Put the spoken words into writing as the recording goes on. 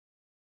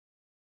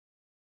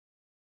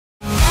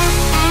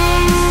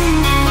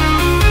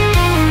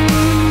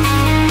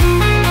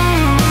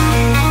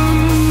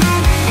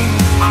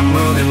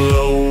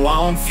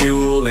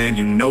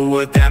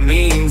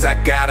I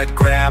gotta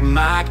grab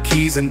my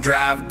keys and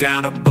drive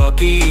down to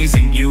Buckee's.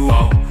 And you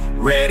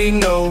already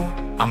know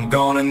I'm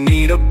gonna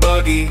need a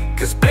buggy,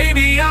 'cause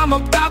baby, I'm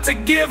about to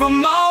give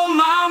them all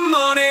my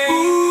money.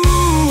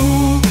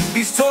 Ooh,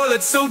 these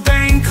toilets so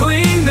dang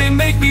clean, they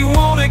make me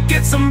wanna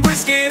get some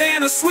brisket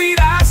and a sweet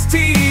iced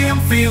tea. I'm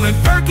feeling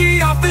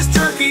perky off this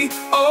jerky,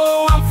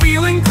 oh, I'm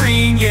feeling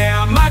green.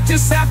 Yeah, I might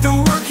just have to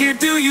work here,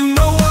 do you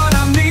know what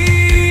I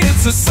need?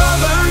 It's a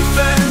southern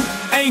thing,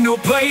 ain't no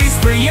place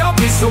for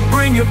yuppies, so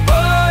bring your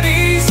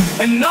buddies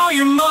and all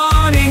your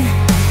money.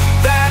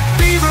 That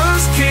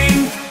Beaver's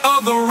king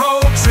of the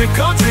road trip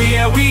country,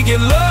 yeah, we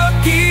get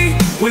lucky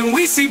when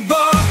we see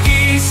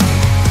Buckee's.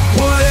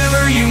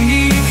 Whatever you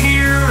need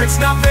here, it's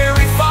not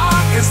very far,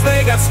 'cause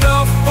they got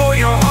stuff for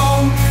your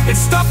home and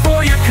stuff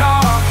for your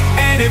car.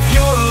 And if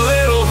you're a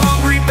little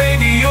hungry,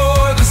 baby,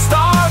 you're the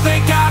star. They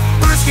got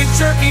brisket,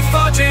 jerky,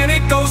 fudge, and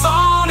it goes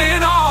on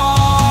and on.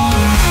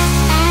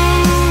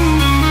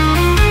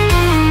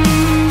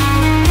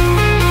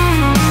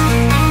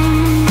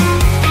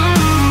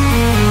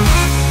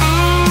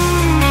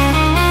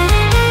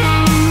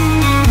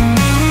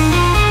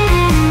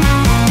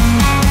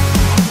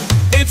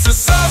 It's a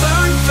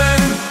southern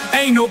thing,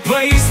 ain't no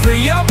place for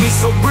yuppies,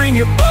 so bring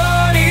your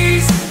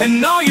buddies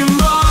and all your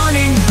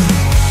money.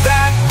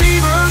 That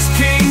Beaver's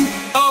king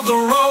of the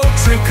road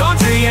trip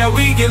country, yeah,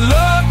 we get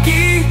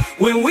lucky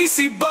when we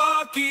see Buckee's.